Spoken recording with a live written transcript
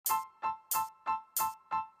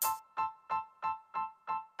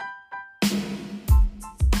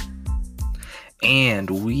And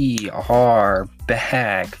we are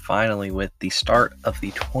back finally with the start of the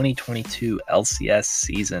 2022 LCS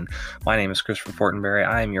season. My name is Christopher Fortenberry.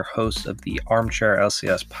 I am your host of the Armchair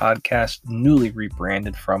LCS podcast, newly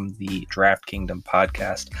rebranded from the Draft Kingdom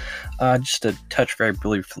podcast. Just to touch very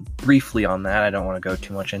briefly on that, I don't want to go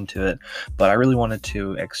too much into it, but I really wanted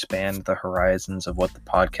to expand the horizons of what the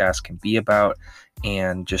podcast can be about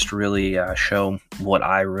and just really show what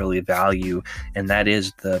I really value, and that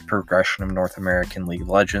is the progression of North American League of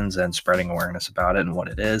Legends and spreading awareness about it and what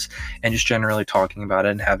it is, and just generally talking about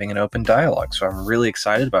it and having an open dialogue. So I'm really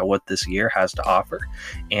excited about what this year has to offer,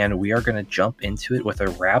 and we are going to jump into it with a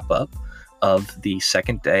wrap-up of the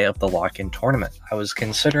second day of the lock-in tournament. I was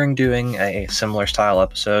considering doing a similar style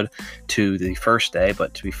episode to the first day,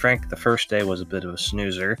 but to be frank, the first day was a bit of a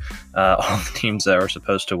snoozer. All the teams that were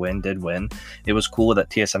supposed to win did win. It was cool that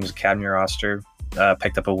TSM's Academy roster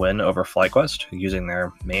picked up a win over FlyQuest using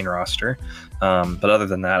their main roster. But other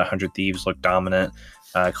than that, 100 Thieves looked dominant.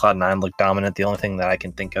 Cloud9 looked dominant. The only thing that I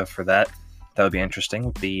can think of for that would be interesting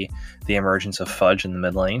would be the emergence of Fudge in the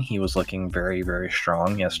mid lane. He was looking very, very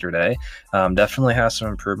strong yesterday. Definitely has some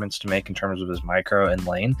improvements to make in terms of his micro and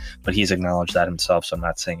lane, but he's acknowledged that himself, so I'm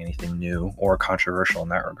not saying anything new or controversial in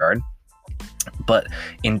that regard. But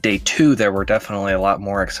in day two, there were definitely a lot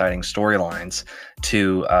more exciting storylines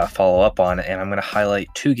to follow up on, and I'm going to highlight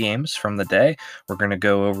two games from the day. We're going to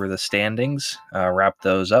go over the standings, wrap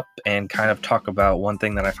those up, and kind of talk about one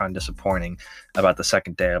thing that I found disappointing about the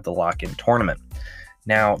second day of the lock-in tournament.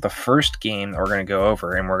 Now, the first game we're going to go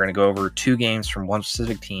over, and we're going to go over two games from one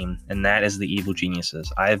specific team, and that is the Evil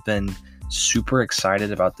Geniuses. I have been super excited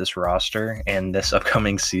about this roster and this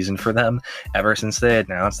upcoming season for them ever since they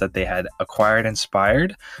announced that they had acquired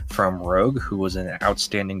Inspired from Rogue, who was an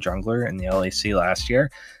outstanding jungler in the LEC last year,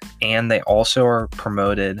 and they also are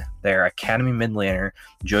promoted their Academy mid laner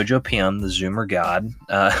Jojo PM, the Zoomer God,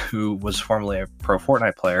 who was formerly a pro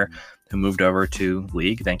Fortnite player who moved over to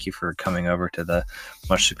League. Thank you for coming over to the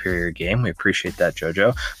much superior game. We appreciate that,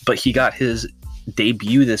 Jojo. But he got his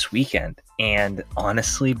debut this weekend, and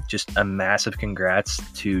honestly, just a massive congrats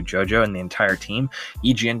to Jojo and the entire team.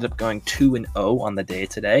 EG ended up going 2-0 on the day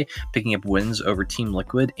today, picking up wins over Team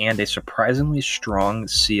Liquid and a surprisingly strong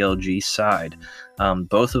CLG side.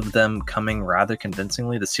 Both of them coming rather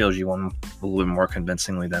convincingly. The CLG won a little bit more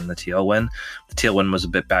convincingly than the TL win. The TL win was a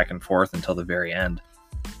bit back and forth until the very end,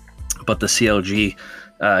 but the CLG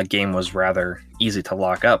game was rather easy to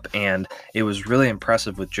lock up, and it was really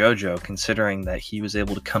impressive with Jojo, considering that he was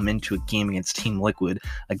able to come into a game against Team Liquid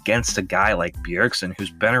against a guy like Bjergsen,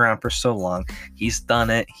 who's been around for so long. He's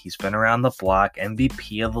done it. He's been around the block,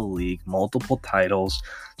 MVP of the league, multiple titles,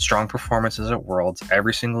 strong performances at Worlds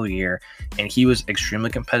every single year, and he was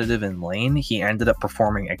extremely competitive in lane. He ended up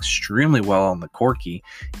performing extremely well on the Corki,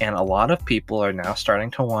 and a lot of people are now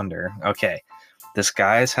starting to wonder, okay, this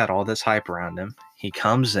guy's had all this hype around him. He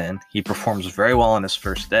comes in, he performs very well on his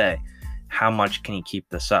first day. How much can he keep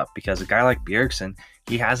this up? Because a guy like Bjergsen,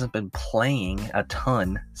 he hasn't been playing a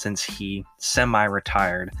ton since he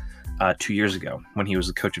semi-retired 2 years ago when he was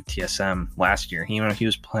the coach of TSM last year. He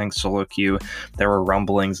was playing solo queue. There were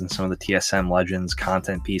rumblings in some of the TSM Legends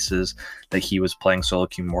content pieces that he was playing solo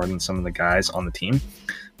queue more than some of the guys on the team.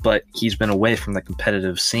 But he's been away from the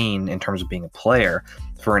competitive scene in terms of being a player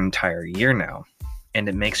for an entire year now. And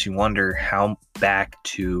it makes you wonder how back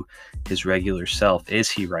to his regular self is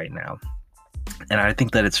he right now. And I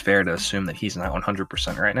think that it's fair to assume that he's not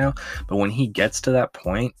 100% right now. But when he gets to that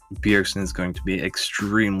point, Bjergsen is going to be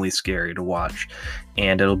extremely scary to watch.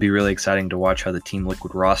 And it'll be really exciting to watch how the Team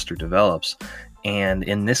Liquid roster develops. And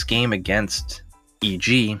in this game against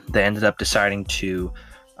EG, they ended up deciding to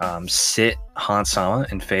sit Hansama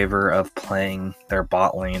in favor of playing their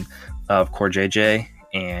bot lane of CoreJJ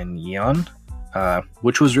and Yeon.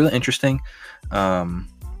 Which was really interesting. Yeon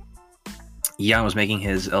was making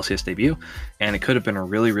his LCS debut, and it could have been a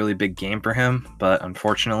really, really big game for him, but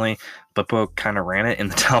unfortunately, Bippo kind of ran it in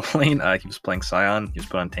the top lane. He was playing Sion, he was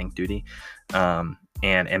put on tank duty, and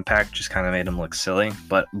Impact just kind of made him look silly.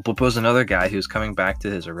 But Bippo's another guy who's coming back to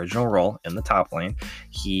his original role in the top lane.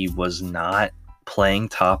 He was not playing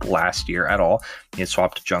top last year at all. He had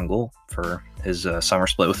swapped to jungle for his summer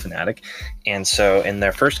split with Fnatic, and so in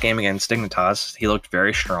their first game against Dignitas, he looked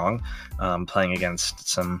very strong, playing against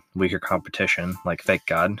some weaker competition like Fake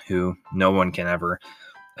God, who no one can ever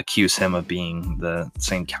accuse him of being the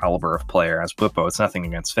same caliber of player as Bwipo. It's nothing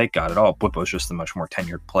against Fake God at all. Bwipo's just a much more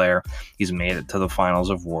tenured player. He's made it to the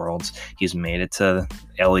finals of Worlds. He's made it to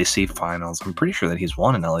LEC finals. I'm pretty sure that he's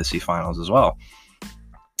won an LEC finals as well.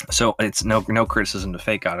 So it's no criticism to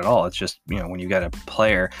Fake out at all. It's just, when you got a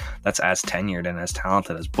player that's as tenured and as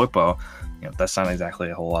talented as Bwipo, that's not exactly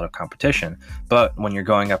a whole lot of competition. But when you're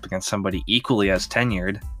going up against somebody equally as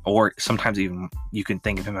tenured, or sometimes even you can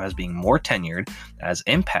think of him as being more tenured, as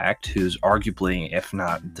Impact, who's arguably, if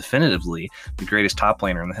not definitively, the greatest top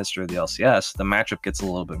laner in the history of the LCS, the matchup gets a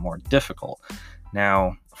little bit more difficult.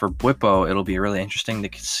 Now, for Bwipo, it'll be really interesting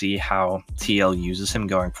to see how TL uses him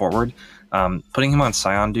going forward. Putting him on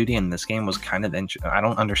Scion duty in this game was kind of I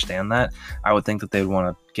don't understand that. I would think that they'd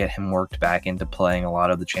want to get him worked back into playing a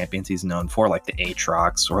lot of the champions he's known for, like the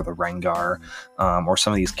Aatrox or the Rengar, or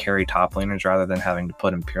some of these carry top laners, rather than having to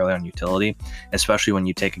put him purely on utility, especially when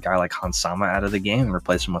you take a guy like Hansama out of the game and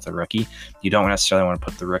replace him with a rookie. You don't necessarily want to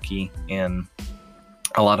put the rookie in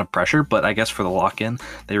a lot of pressure, but I guess for the lock-in,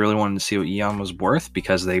 they really wanted to see what Eon was worth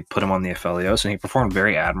because they put him on the Aphelios, and he performed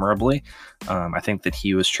very admirably. I think that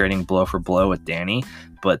he was trading blow for blow with Danny,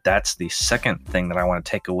 but that's the second thing that I want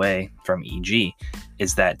to take away from EG,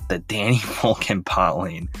 is that the Danny Vulcan bot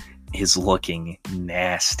lane is looking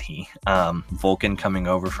nasty. Vulcan coming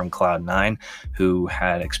over from Cloud9, who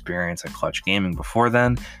had experience at Clutch Gaming before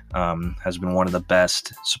then, has been one of the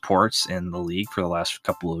best supports in the league for the last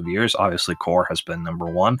couple of years. Obviously, Core has been number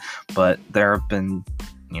one, but there have been,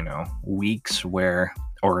 weeks or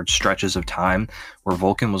stretches of time where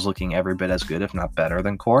Vulcan was looking every bit as good, if not better,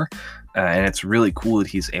 than Core. And it's really cool that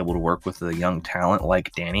he's able to work with a young talent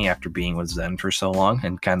like Danny after being with Zen for so long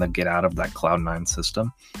and kind of get out of that Cloud9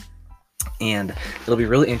 system. And it'll be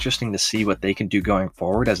really interesting to see what they can do going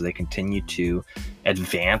forward as they continue to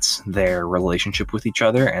advance their relationship with each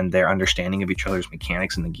other and their understanding of each other's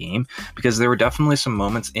mechanics in the game, because there were definitely some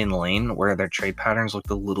moments in lane where their trade patterns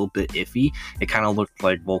looked a little bit iffy. It kind of looked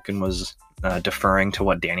like Vulcan was deferring to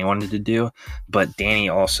what Danny wanted to do, but Danny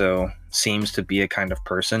also seems to be a kind of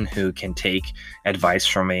person who can take advice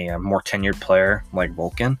from a more tenured player like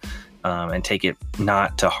Vulcan, and take it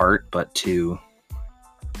not to heart, but to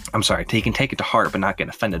he can take it to heart but not get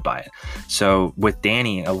offended by it. So with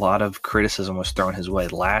Danny, a lot of criticism was thrown his way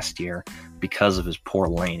last year because of his poor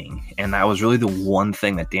laning, and that was really the one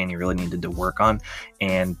thing that Danny really needed to work on.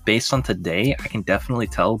 And based on today, I can definitely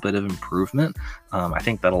tell a bit of improvement. I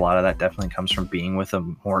think that a lot of that definitely comes from being with a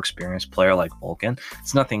more experienced player like Vulcan.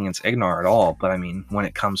 It's nothing against Ignar at all, but I mean, when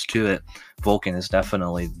it comes to it, Vulcan is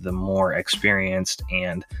definitely the more experienced,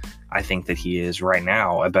 and I think that he is right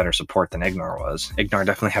now a better support than Ignar was. Ignar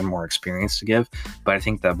definitely had more experience to give, but I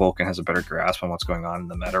think that Vulcan has a better grasp on what's going on in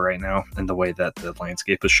the meta right now and the way that the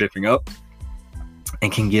landscape is shaping up,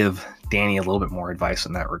 and can give Danny a little bit more advice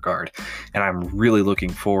in that regard. And I'm really looking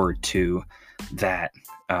forward to that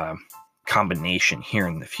combination here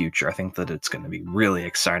in the future. I think that it's going to be really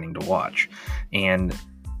exciting to watch. And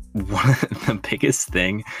one of the biggest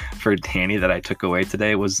thing for Danny that I took away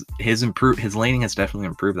today was his laning has definitely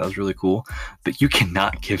improved. That was really cool, but you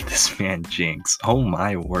cannot give this man Jinx. Oh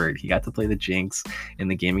my word. He got to play the Jinx in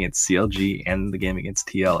the game against CLG and the game against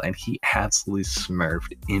TL, and he absolutely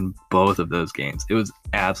smurfed in both of those games. It was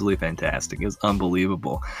absolutely fantastic. It was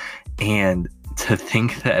unbelievable. And to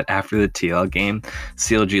think that after the TL game,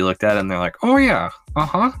 CLG looked at it and they're like, oh yeah,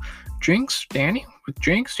 Jinx, Danny with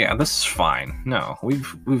Jinx, yeah, this is fine. No,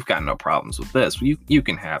 we've got no problems with this. You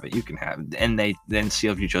can have it. And then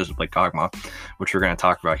CLG chose to play Kog'Maw, which we're going to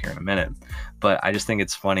talk about here in a minute. But I just think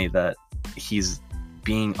it's funny that he's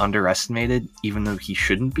being underestimated, even though he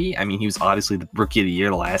shouldn't be. I mean, he was obviously the rookie of the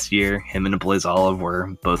year last year. Him and Blaze Olive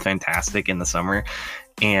were both fantastic in the summer.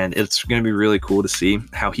 And it's going to be really cool to see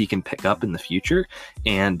how he can pick up in the future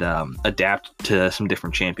and adapt to some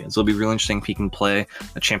different champions. It'll be really interesting if he can play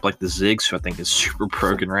a champ like the Ziggs, who I think is super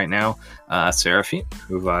broken right now. Seraphine,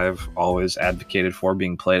 who I've always advocated for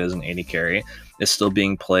being played as an AD carry, is still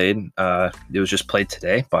being played. It was just played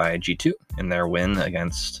today by G2 in their win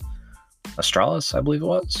against Astralis, I believe it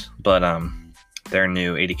was. But their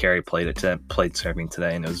new AD carry played Seraphine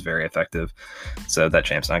today, and it was very effective. So that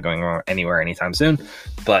champ's not going anywhere anytime soon.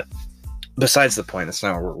 But besides the point, it's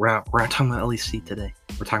not. We're not talking about LEC today.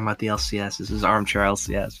 We're talking about the LCS. This is Armchair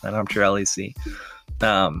LCS, not Armchair LEC.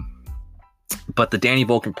 But the Danny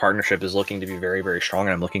Vulcan partnership is looking to be very, very strong,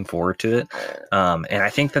 and I'm looking forward to it. And I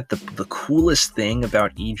think that the coolest thing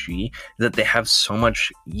about EG is that they have so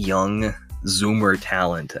much young Zoomer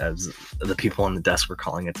talent, as the people on the desk were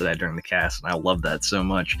calling it today during the cast, and I love that so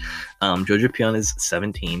much. Jojo Pion is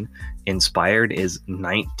 17, Inspired is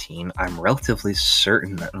 19. I'm relatively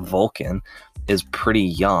certain that Vulcan is pretty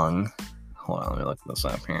young. Hold on, let me look this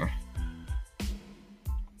up here.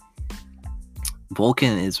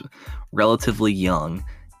 Vulcan is relatively young,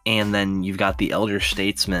 and then you've got the Elder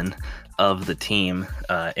Statesman of the team,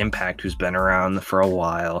 Impact, who's been around for a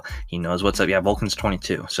while. He knows what's up. Yeah, Vulcan's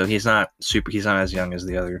 22, so he's not as young as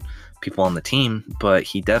the other people on the team, but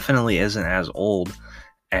he definitely isn't as old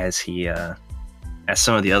as he as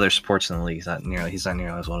some of the other sports in the league. He's not nearly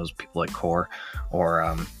as old as people like Core or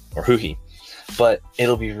Huhi. But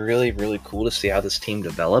it'll be really, really cool to see how this team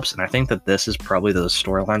develops. And I think that this is probably the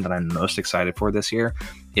storyline that I'm most excited for this year,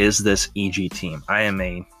 is this EG team. I am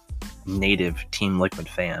a native Team Liquid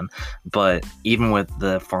fan, but even with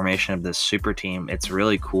the formation of this super team, it's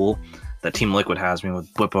really cool that Team Liquid has me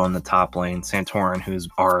with Bwipo in the top lane, Santorin, who's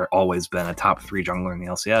always been a top 3 jungler in the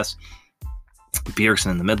LCS,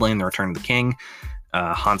 Bjergsen in the mid lane, the return of the king.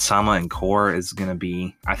 Hansama and Core is going to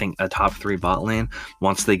be, I think, a top 3 bot lane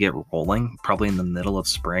once they get rolling, probably in the middle of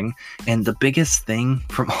spring. And the biggest thing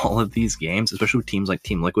from all of these games, especially with teams like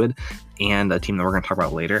Team Liquid and a team that we're going to talk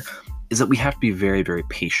about later, is that we have to be very, very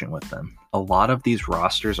patient with them. A lot of these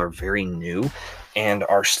rosters are very new and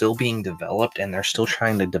are still being developed, and they're still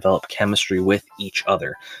trying to develop chemistry with each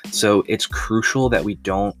other. So it's crucial that we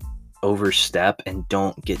don't overstep and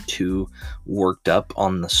don't get too worked up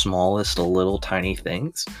on the smallest little tiny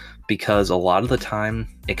things, because a lot of the time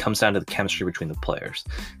it comes down to the chemistry between the players.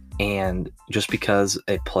 And just because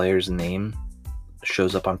a player's name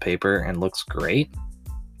shows up on paper and looks great,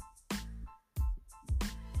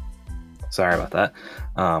 sorry about that,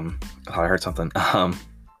 I thought I heard something.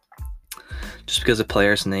 Just because a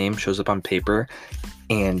player's name shows up on paper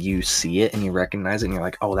and you see it and you recognize it and you're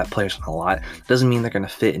like, oh, that player's done a lot, doesn't mean they're going to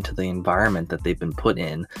fit into the environment that they've been put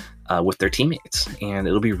in with their teammates. And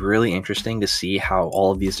it'll be really interesting to see how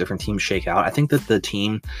all of these different teams shake out. I think that the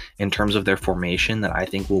team, in terms of their formation, that I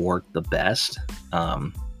think will work the best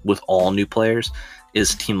with all new players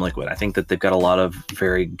is Team Liquid. I think that they've got a lot of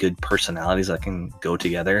very good personalities that can go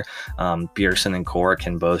together. Bjergsen and Core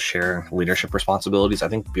can both share leadership responsibilities. I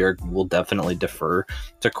think Bjerg will definitely defer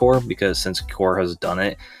to Core, because since Core has done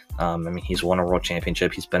it, he's won a world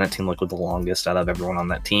championship. He's been at Team Liquid the longest out of everyone on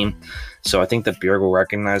that team. So I think that Bjerg will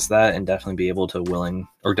recognize that and definitely be willing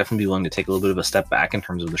to take a little bit of a step back in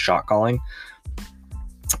terms of the shot calling.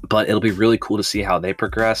 But it'll be really cool to see how they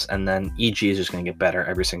progress, and then EG is just going to get better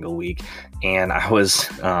every single week. And I was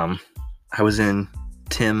in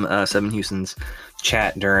Tim Seven Houston's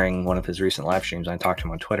chat during one of his recent live streams. I talked to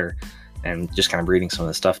him on Twitter and just kind of reading some of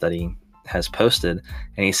the stuff that he has posted,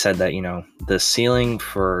 and he said that, the ceiling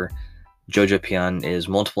for Jojo Pion is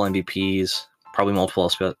multiple MVPs, probably multiple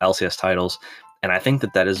LCS titles. And I think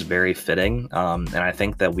that is very fitting. And I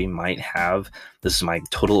think that we might have, this is my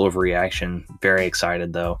total overreaction, very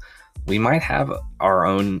excited though, we might have our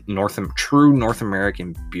own true North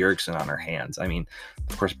American Bjergsen on our hands. I mean,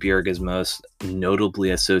 of course, Bjerg is most notably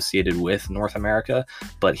associated with North America,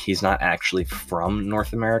 but he's not actually from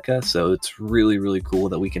North America. So it's really, really cool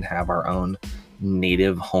that we can have our own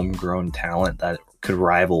native homegrown talent that could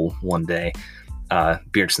rival one day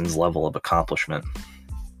Bjergsen's level of accomplishment.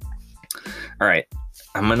 All right,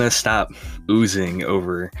 I'm going to stop oozing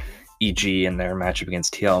over EG and their matchup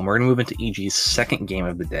against TL, and we're going to move into EG's second game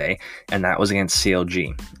of the day, and that was against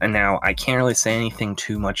CLG. And now I can't really say anything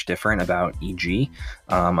too much different about EG.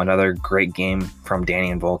 Another great game from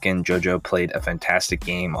Danny and Vulcan. Jojo played a fantastic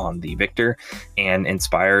game on the Victor, and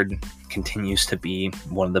Inspired continues to be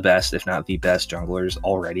one of the best, if not the best, junglers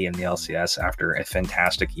already in the LCS after a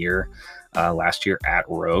fantastic year last year at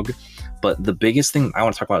Rogue. But the biggest thing I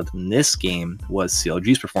want to talk about in this game was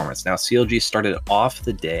CLG's performance. Now, CLG started off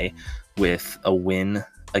the day with a win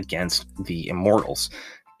against the Immortals,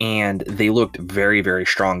 and they looked very, very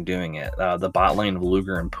strong doing it. The bot lane of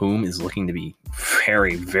Luger and Poom is looking to be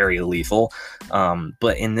very, very lethal.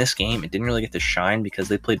 But in this game, it didn't really get to shine because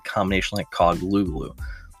they played combination like Cog Lulu.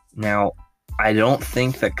 Now, I don't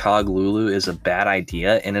think that Cog Lulu is a bad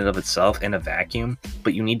idea in and of itself in a vacuum,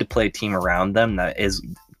 but you need to play a team around them that is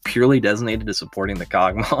purely designated to supporting the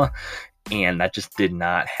Kog'Maw, and that just did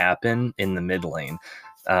not happen in the mid lane.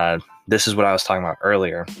 This is what I was talking about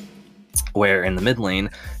earlier, where in the mid lane,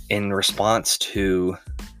 in response to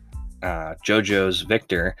Jojo's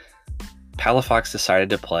Victor, Palafox decided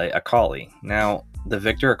to play Akali. Now, the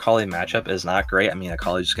Victor Akali matchup is not great. I mean,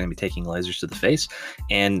 Akali's just going to be taking lasers to the face,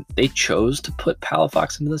 and they chose to put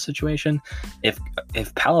Palafox into this situation. If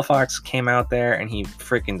Palafox came out there and he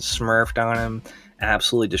freaking smurfed on him,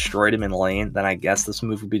 absolutely destroyed him in lane, then I guess this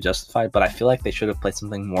move would be justified. But I feel like they should have played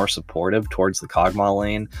something more supportive towards the Kog'Maw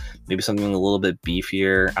lane, maybe something a little bit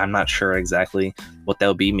beefier. I'm not sure exactly what that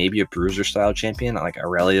would be. Maybe a bruiser style champion like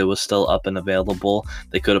Aurelia was still up and available.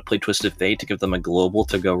 They could have played Twisted Fate to give them a global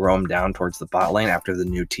to go roam down towards the bot lane after the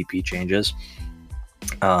new TP changes.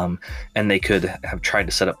 And they could have tried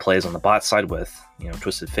to set up plays on the bot side with,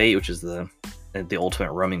 Twisted Fate, which is the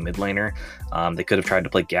ultimate roaming mid laner. They could have tried to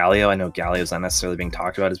play Galio. I know Galio's not necessarily being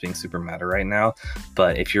talked about as being super meta right now,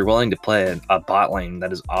 but if you're willing to play a bot lane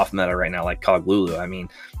that is off meta right now, like Coglulu, I mean,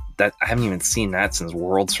 that I haven't even seen that since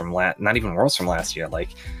Worlds from not even Worlds from last year, like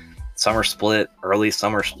early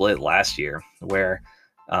summer split last year, where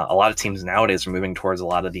a lot of teams nowadays are moving towards a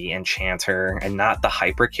lot of the enchanter and not the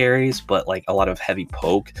hyper carries, but like a lot of heavy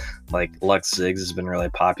poke. Like Lux Ziggs has been really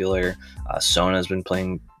popular. Sona has been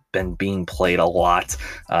being played a lot.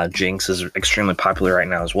 Jinx is extremely popular right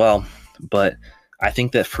now as well. But I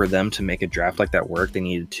think that for them to make a draft like that work, they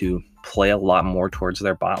needed to play a lot more towards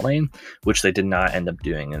their bot lane, which they did not end up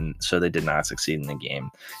doing, and so they did not succeed in the game.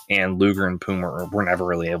 And Luger and Puma were never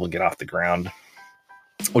really able to get off the ground,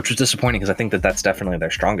 which was disappointing because I think that that's definitely their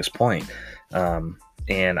strongest point.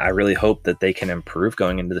 And I really hope that they can improve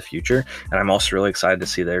going into the future. And I'm also really excited to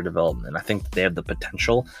see their development. I think that they have the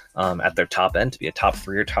potential at their top end to be a top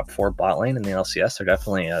 3 or top 4 bot lane in the LCS. They're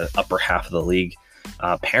definitely an upper half of the league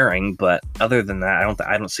pairing, but other than that,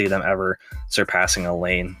 I don't see them ever surpassing a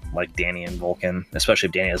lane like Danny and Vulcan, especially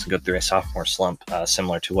if Danny doesn't go through a sophomore slump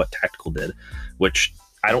similar to what Tactical did, which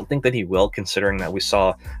I don't think that he will, considering that we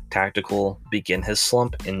saw Tactical begin his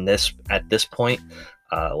slump at this point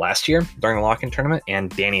last year during the lock-in tournament,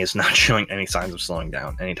 and Danny is not showing any signs of slowing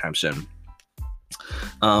down anytime soon.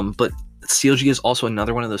 But CLG is also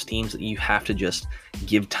another one of those teams that you have to just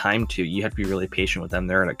give time to. You have to be really patient with them.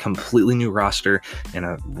 They're in a completely new roster in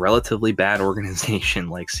a relatively bad organization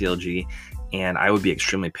like CLG, and I would be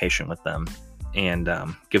extremely patient with them and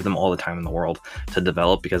give them all the time in the world to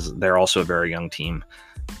develop, because they're also a very young team.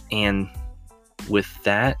 And with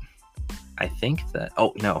that, I think that...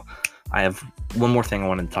 Oh, no. I have one more thing I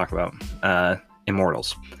wanted to talk about.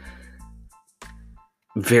 Immortals.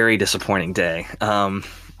 Very disappointing day.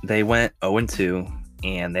 They went 0-2,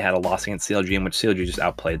 and they had a loss against CLG in which CLG just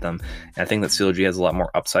outplayed them. And I think that CLG has a lot more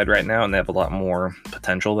upside right now, and they have a lot more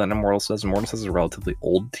potential than Immortals does. Immortals is a relatively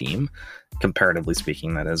old team, comparatively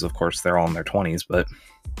speaking, that is. Of course, they're all in their 20s, but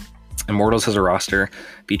Immortals has a roster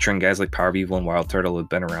featuring guys like Power Evil and Wild Turtle who have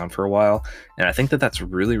been around for a while, and I think that that's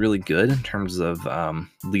really, really good in terms of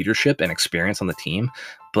leadership and experience on the team.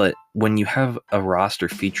 But when you have a roster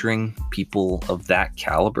featuring people of that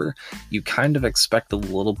caliber, you kind of expect a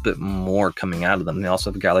little bit more coming out of them. They also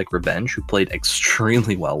have a guy like Revenge who played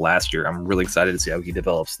extremely well last year. I'm really excited to see how he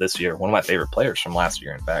develops this year. One of my favorite players from last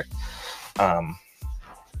year, in fact.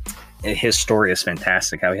 His story is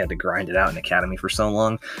fantastic, how he had to grind it out in Academy for so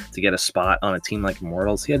long to get a spot on a team like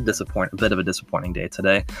Immortals. He had a bit of a disappointing day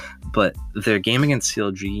today, but their game against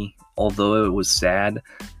CLG, although it was sad,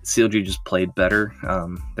 CLG just played better.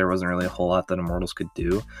 There wasn't really a whole lot that Immortals could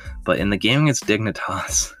do, but in the game against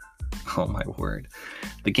Dignitas, oh my word,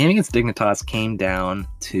 the game against Dignitas came down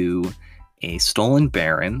to a stolen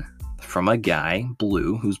Baron from a guy,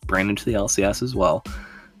 Blue, who's brand new to the LCS as well,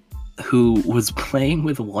 who was playing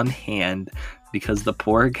with one hand because the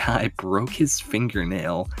poor guy broke his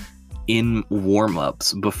fingernail in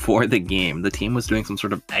warm-ups before the game. The team was doing some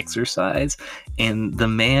sort of exercise, and the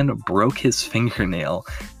man broke his fingernail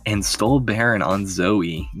and stole Baron on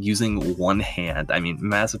Zoe using one hand. I mean,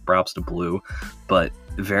 massive props to Blue, but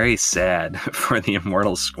very sad for the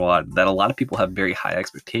Immortals squad that a lot of people have very high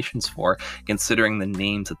expectations for, considering the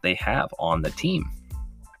names that they have on the team.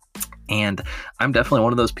 And I'm definitely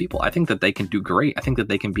one of those people. I think that they can do great. I think that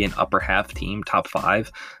they can be an upper half team, top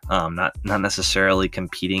 5, not necessarily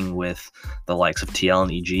competing with the likes of TL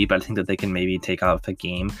and EG, but I think that they can maybe take off a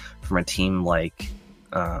game from a team like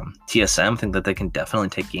TSM. I think that they can definitely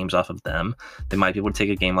take games off of them. They might be able to take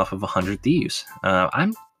a game off of 100 Thieves.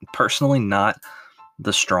 I'm personally not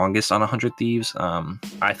the strongest on 100 Thieves.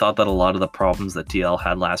 I thought that a lot of the problems that TL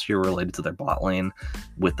had last year were related to their bot lane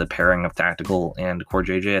with the pairing of Tactical and Core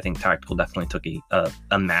JJ. I think Tactical definitely took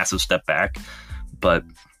a massive step back, but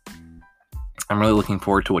I'm really looking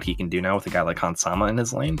forward to what he can do now with a guy like Hansama in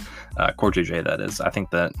his lane. Core JJ, that is. I think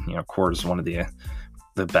that Core is one of the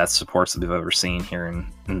best supports that we've ever seen here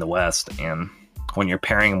in the West, and when you're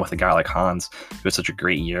pairing him with a guy like Hans, who had such a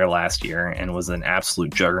great year last year and was an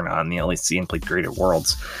absolute juggernaut in the LEC and played great at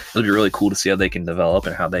Worlds, it'll be really cool to see how they can develop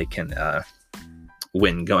and how they can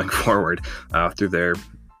win going forward through their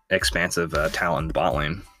expansive talent in the bot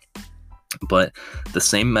lane. But the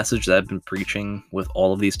same message that I've been preaching with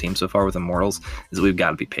all of these teams so far with Immortals is that we've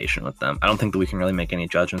got to be patient with them. I don't think that we can really make any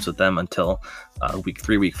judgments with them until week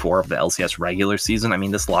 3, week 4 of the LCS regular season. I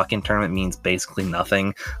mean, this lock-in tournament means basically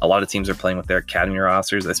nothing. A lot of teams are playing with their Academy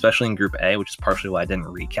rosters, especially in Group A, which is partially why I didn't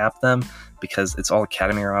recap them, because it's all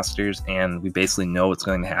Academy rosters and we basically know what's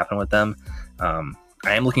going to happen with them.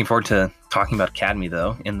 I am looking forward to talking about Academy,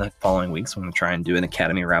 though, in the following weeks. I'm going to try and do an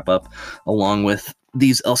Academy wrap-up along with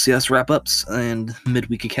these LCS wrap-ups and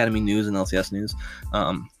midweek Academy news and LCS news.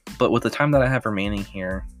 But with the time that I have remaining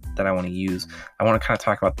here that I want to use, I want to kind of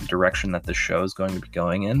talk about the direction that the show is going to be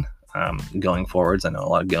going in. Going forwards, I know a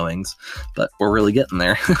lot of goings, but we're really getting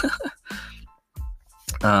there.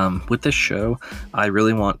 With this show, I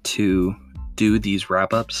really want to do these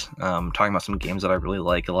wrap-ups, talking about some games that I really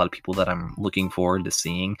like, a lot of people that I'm looking forward to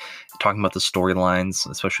seeing, talking about the storylines,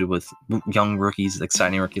 especially with young rookies,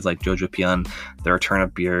 exciting rookies like Jojo Pion, the return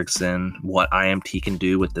of Bjergsen, what IMT can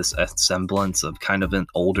do with this semblance of kind of an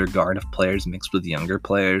older guard of players mixed with younger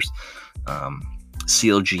players,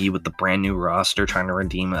 CLG with the brand new roster trying to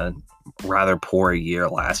redeem a rather poor year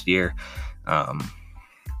last year.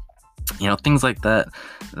 Things like that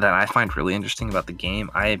I find really interesting about the game.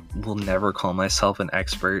 I will never call myself an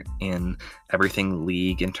expert in everything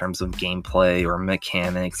League in terms of gameplay or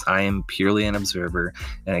mechanics. I am purely an observer,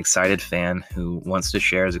 an excited fan who wants to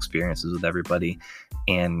share his experiences with everybody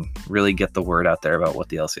and really get the word out there about what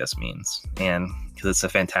the LCS means. And because it's a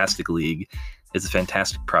fantastic league, it's a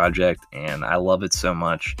fantastic project, and I love it so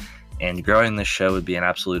much. And growing this show would be an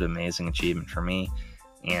absolute amazing achievement for me.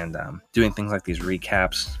 And doing things like these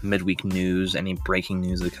recaps, midweek news, any breaking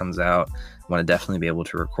news that comes out, I want to definitely be able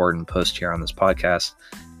to record and post here on this podcast.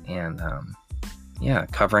 And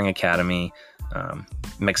covering Academy,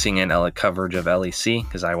 mixing in coverage of LEC,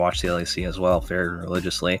 because I watch the LEC as well very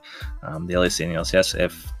religiously. The LEC and the LCS,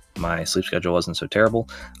 if my sleep schedule wasn't so terrible,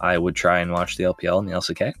 I would try and watch the LPL and the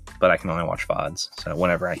LCK, but I can only watch VODs, so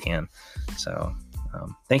whenever I can. So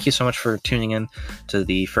thank you so much for tuning in to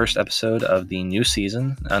the first episode of the new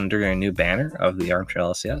season under a new banner of the Armchair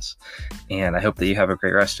LCS, and I hope that you have a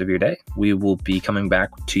great rest of your day. We will be coming back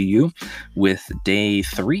to you with day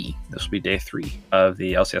 3. This will be day 3 of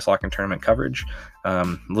the LCS Lock-in Tournament coverage.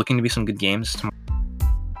 Looking to be some good games tomorrow.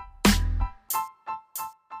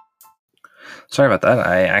 Sorry about that.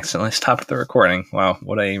 I accidentally stopped the recording. Wow,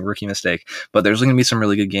 what a rookie mistake. But there's going to be some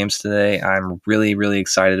really good games today. I'm really, really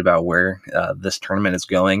excited about where this tournament is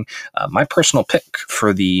going. My personal pick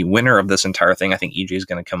for the winner of this entire thing, I think EG is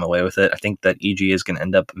going to come away with it. I think that EG is going to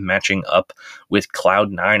end up matching up with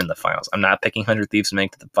Cloud9 in the finals. I'm not picking 100 Thieves to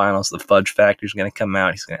make it to the finals. The Fudge Factor is going to come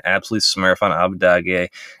out. He's going to absolutely smurf on Abdage.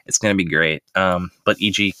 It's going to be great. But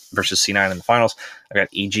EG versus C9 in the finals, I got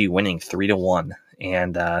EG winning 3-1.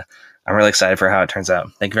 And I'm really excited for how it turns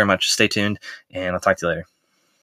out. Thank you very much. Stay tuned, and I'll talk to you later.